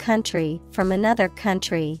into a country from another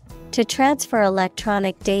country, to transfer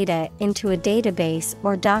electronic data into a database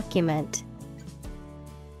or document.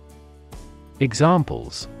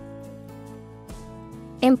 Examples: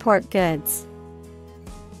 import goods.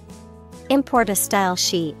 Import a style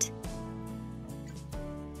sheet.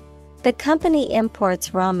 The company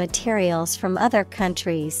imports raw materials from other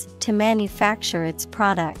countries to manufacture its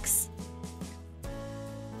products.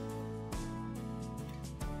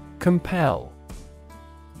 Compel.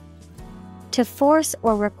 To force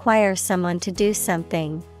or require someone to do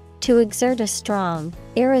something. To exert a strong,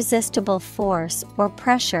 irresistible force or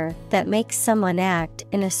pressure that makes someone act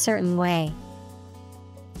in a certain way.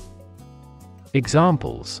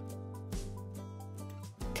 Examples: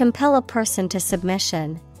 compel a person to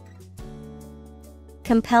submission.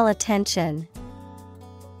 Compel attention.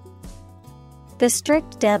 The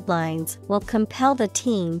strict deadlines will compel the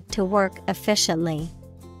team to work efficiently.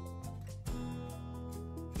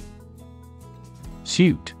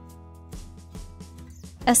 Suit.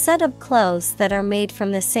 A set of clothes that are made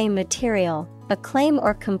from the same material, a claim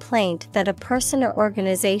or complaint that a person or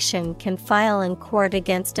organization can file in court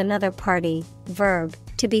against another party. Verb,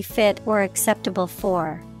 to be fit or acceptable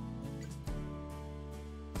for.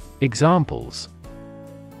 Examples: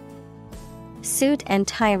 suit and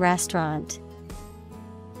tie restaurant.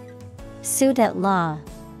 Suit at law.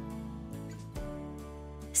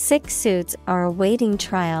 6 suits are awaiting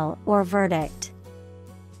trial or verdict.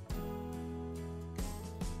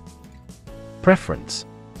 Preference.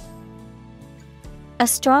 A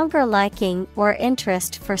stronger liking or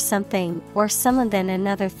interest for something or someone than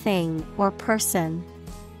another thing or person.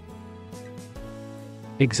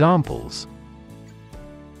 Examples: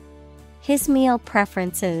 his meal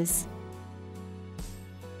preferences.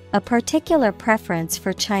 A particular preference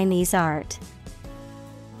for Chinese art.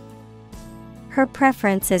 Her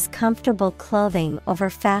preference is comfortable clothing over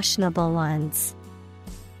fashionable ones.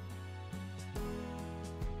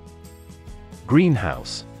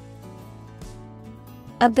 Greenhouse.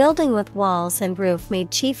 A building with walls and roof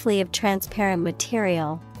made chiefly of transparent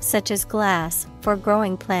material, such as glass, for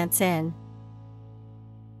growing plants in.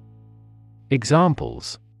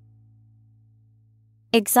 Examples.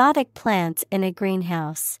 Exotic plants in a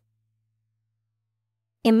greenhouse.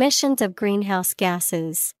 Emissions of greenhouse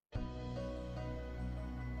gases.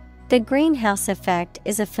 The greenhouse effect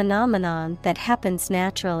is a phenomenon that happens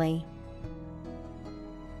naturally.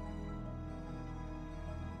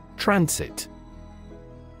 Transit.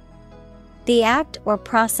 The act or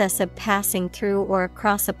process of passing through or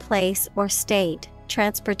across a place or state,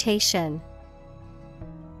 transportation.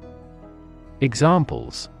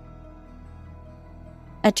 Examples.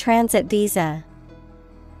 A transit visa.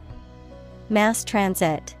 Mass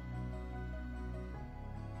transit.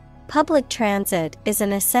 Public transit is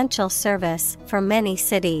an essential service for many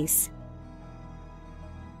cities.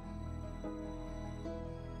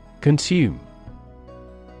 Consume.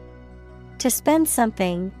 To spend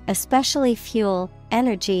something, especially fuel,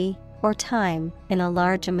 energy, or time, in a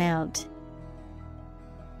large amount.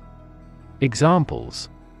 Examples.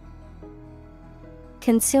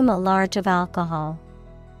 Consume a large of alcohol.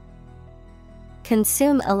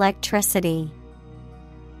 Consume electricity.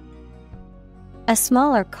 A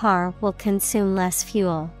smaller car will consume less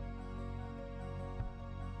fuel.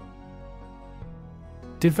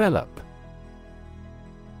 Develop.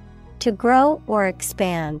 To grow or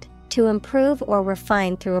expand, to improve or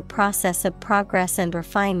refine through a process of progress and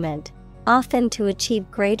refinement, often to achieve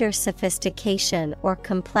greater sophistication or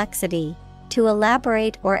complexity, to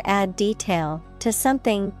elaborate or add detail to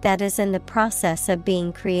something that is in the process of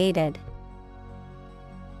being created.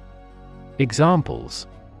 Examples.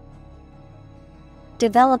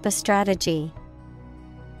 Develop a strategy.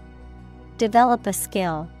 Develop a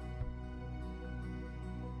skill.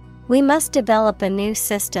 We must develop a new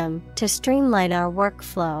system to streamline our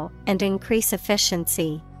workflow and increase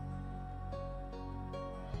efficiency.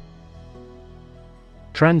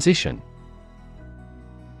 Transition.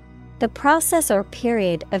 The process or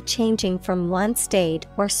period of changing from one state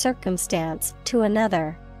or circumstance to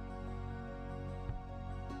another.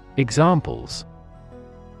 Examples.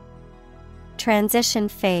 Transition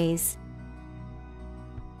phase.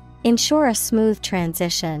 Ensure a smooth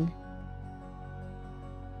transition.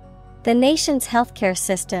 The nation's healthcare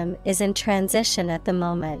system is in transition at the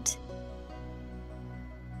moment.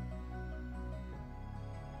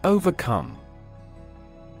 Overcome.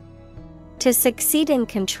 To succeed in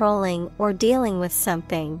controlling or dealing with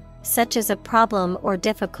something, such as a problem or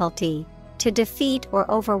difficulty, to defeat or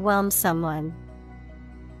overwhelm someone.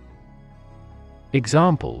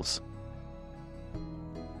 Examples.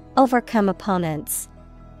 Overcome opponents.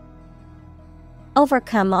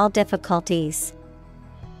 Overcome all difficulties.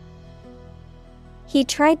 He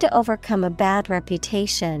tried to overcome a bad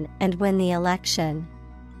reputation and win the election.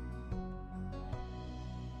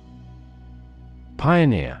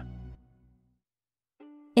 Pioneer.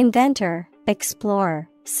 Inventor, explorer,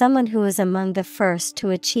 someone who is among the first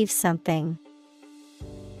to achieve something.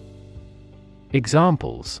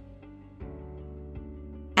 Examples.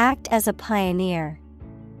 Act as a pioneer.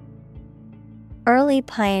 Early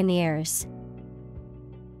pioneers.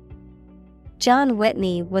 John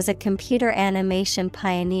Whitney was a computer animation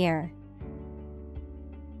pioneer.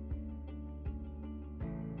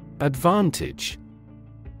 Advantage.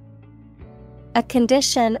 A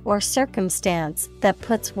condition or circumstance that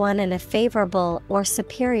puts one in a favorable or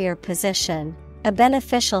superior position, a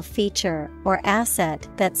beneficial feature or asset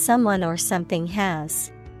that someone or something has.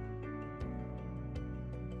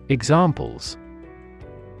 Examples.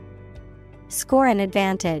 Score an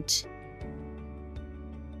advantage.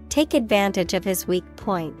 Take advantage of his weak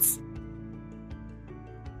points.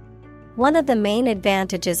 One of the main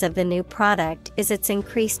advantages of the new product is its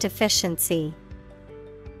increased efficiency.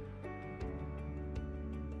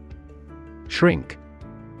 Shrink.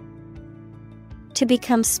 To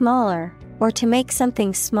become smaller, or to make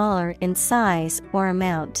something smaller in size or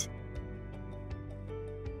amount.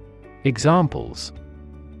 Examples.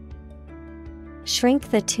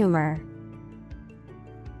 Shrink the tumor.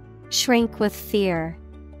 Shrink with fear.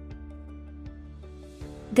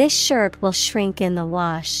 This shirt will shrink in the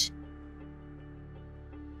wash.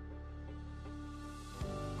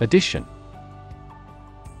 Addition.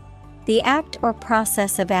 The act or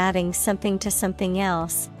process of adding something to something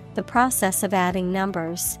else, the process of adding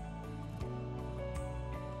numbers.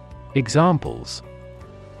 Examples.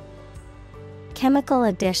 Chemical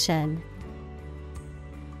addition.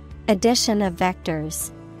 Addition of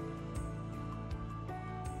vectors.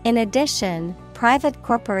 In addition, private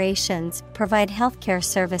corporations provide healthcare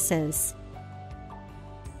services.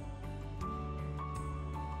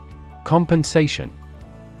 Compensation.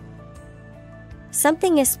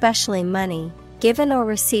 Something, especially money, given or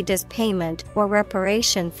received as payment or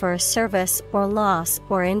reparation for a service or loss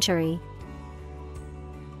or injury.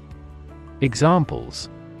 Examples: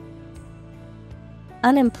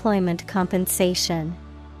 unemployment compensation,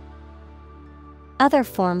 other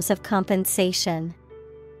forms of compensation.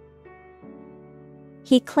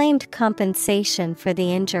 He claimed compensation for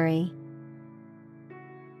the injury.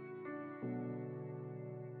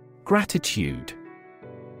 Gratitude.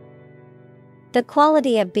 The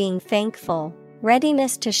quality of being thankful,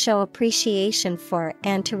 readiness to show appreciation for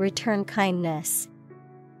and to return kindness.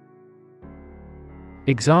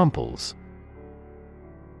 Examples: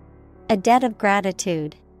 a debt of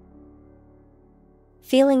gratitude,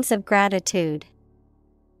 feelings of gratitude.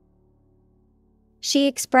 She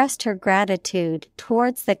expressed her gratitude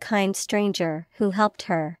towards the kind stranger who helped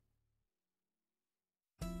her.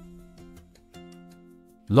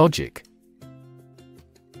 Logic.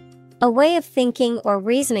 A way of thinking or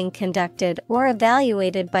reasoning conducted or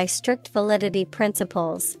evaluated by strict validity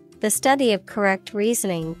principles, the study of correct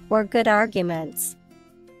reasoning or good arguments.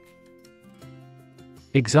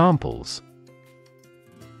 Examples: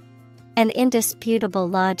 an indisputable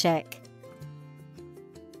logic,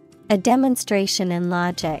 a demonstration in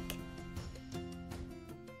logic.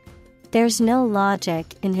 There's no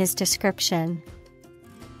logic in his description.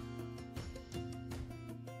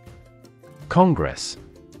 Congress.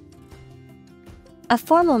 A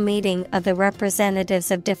formal meeting of the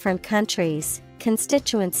representatives of different countries,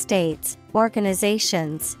 constituent states,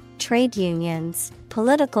 organizations, trade unions,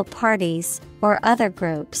 political parties, or other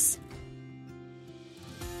groups.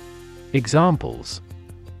 Examples: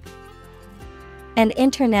 an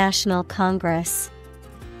international congress,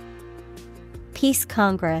 peace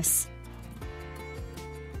congress.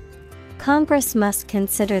 Congress must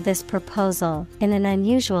consider this proposal in an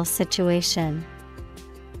unusual situation.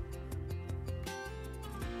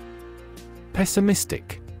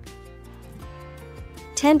 Pessimistic.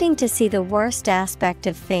 Tending to see the worst aspect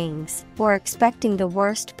of things, or expecting the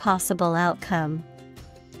worst possible outcome.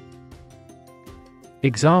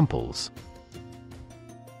 Examples: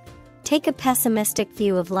 take a pessimistic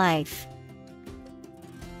view of life.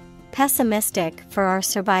 Pessimistic for our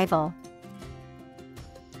survival.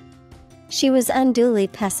 She was unduly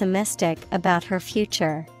pessimistic about her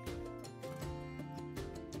future.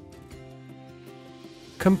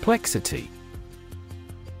 Complexity.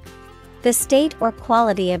 The state or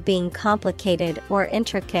quality of being complicated or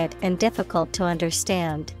intricate and difficult to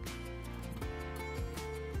understand.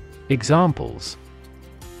 Examples: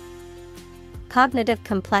 cognitive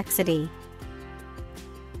complexity,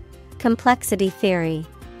 complexity theory.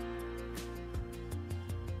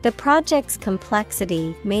 The project's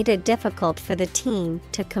complexity made it difficult for the team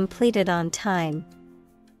to complete it on time.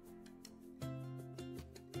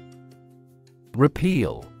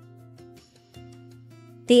 Repeal.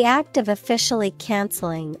 The act of officially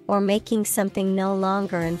canceling or making something no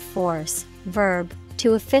longer in force. Verb,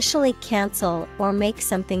 to officially cancel or make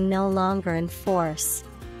something no longer in force.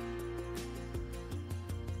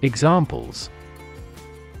 Examples: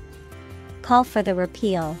 call for the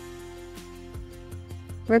repeal.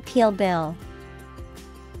 Repeal bill.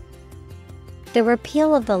 The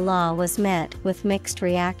repeal of the law was met with mixed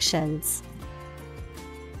reactions.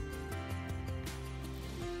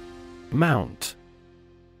 Mount.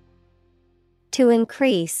 To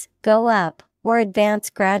increase, go up, or advance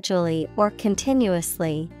gradually or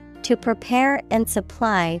continuously, to prepare and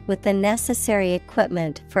supply with the necessary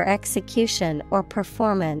equipment for execution or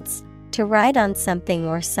performance, to ride on something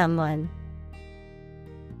or someone.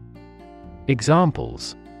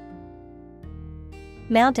 Examples: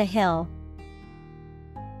 mount a hill.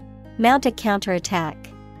 Mount a counterattack.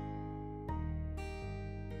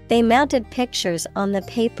 They mounted pictures on the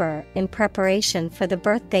paper in preparation for the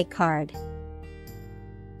birthday card.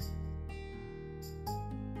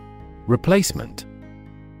 Replacement.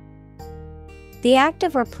 The act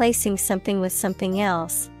of replacing something with something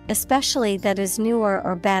else, especially that is newer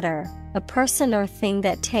or better, a person or thing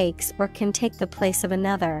that takes or can take the place of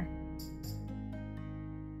another.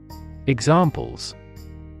 Examples: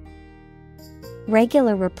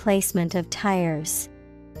 regular replacement of tires.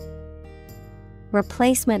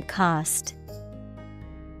 Replacement cost.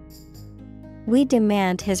 We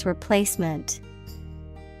demand his replacement.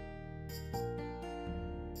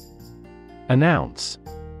 Announce.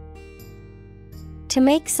 To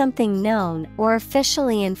make something known or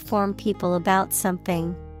officially inform people about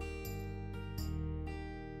something.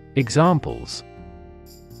 Examples: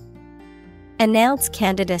 announce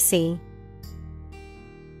candidacy.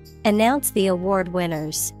 Announce the award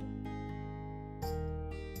winners.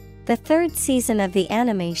 The third season of the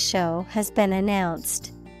anime show has been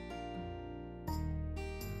announced.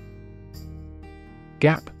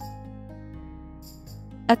 Gap.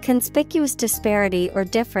 A conspicuous disparity or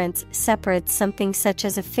difference separates something such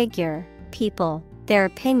as a figure, people, their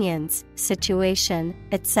opinions, situation,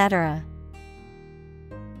 etc.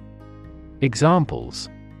 Examples: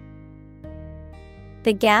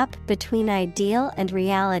 the gap between ideal and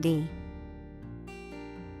reality.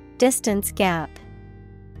 Distance gap.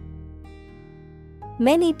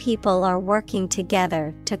 Many people are working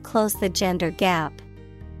together to close the gender gap.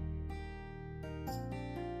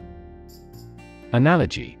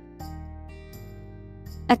 Analogy: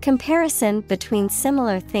 a comparison between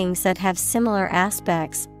similar things that have similar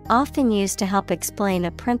aspects, often used to help explain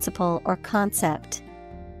a principle or concept.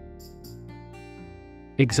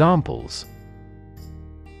 Examples: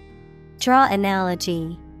 draw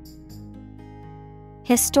analogy.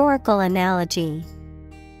 Historical analogy.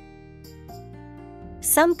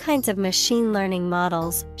 Some kinds of machine learning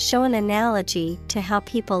models show an analogy to how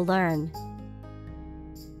people learn.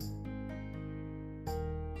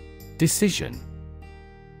 Decision: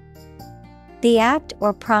 the act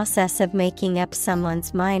or process of making up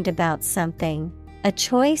someone's mind about something, a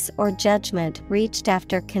choice or judgment reached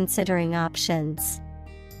after considering options.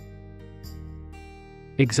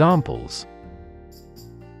 Examples: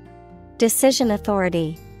 decision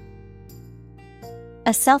authority.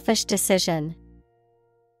 A selfish decision.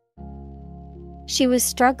 She was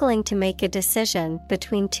struggling to make a decision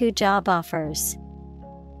between two job offers.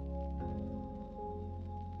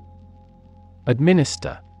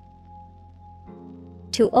 Administer: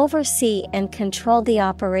 to oversee and control the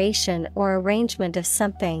operation or arrangement of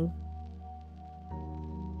something.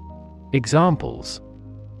 Examples: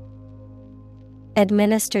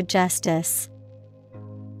 administer justice.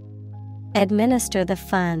 Administer the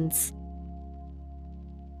funds.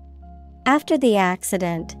 After the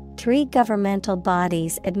accident, 3 governmental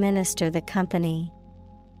bodies administer the company.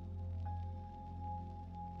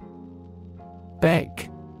 Beg: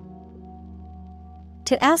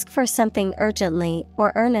 to ask for something urgently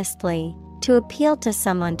or earnestly, to appeal to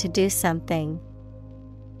someone to do something.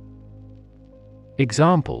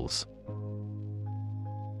 Examples: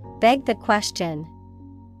 beg the question.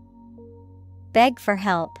 Beg for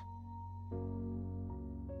help.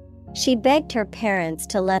 She begged her parents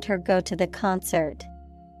to let her go to the concert.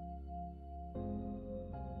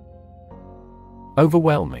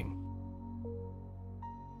 Overwhelming: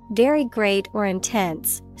 very great or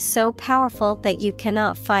intense, so powerful that you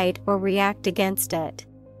cannot fight or react against it.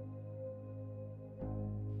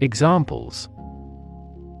 Examples: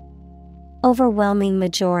 overwhelming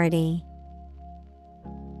majority.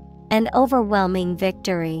 An overwhelming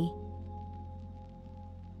victory.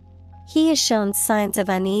 He has shown signs of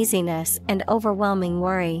uneasiness and overwhelming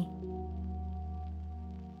worry.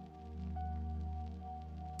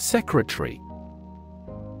 Secretary: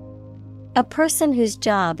 a person whose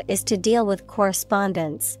job is to deal with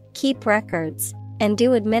correspondence, keep records, and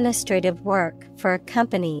do administrative work for a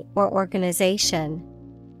company or organization.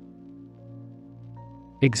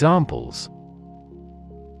 Examples: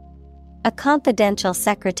 a confidential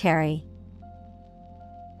secretary.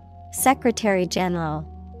 Secretary General.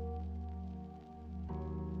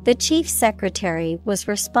 The chief secretary was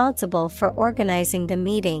responsible for organizing the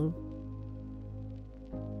meeting.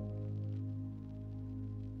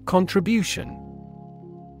 Contribution: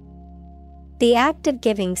 the act of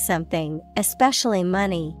giving something, especially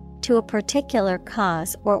money, to a particular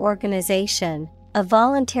cause or organization, a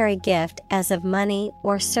voluntary gift as of money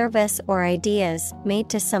or service or ideas made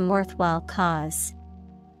to some worthwhile cause.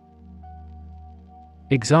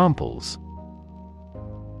 Examples: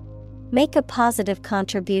 make a positive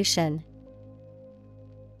contribution.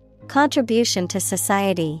 Contribution to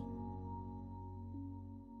society.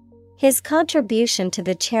 His contribution to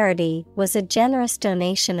the charity was a generous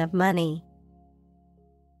donation of money.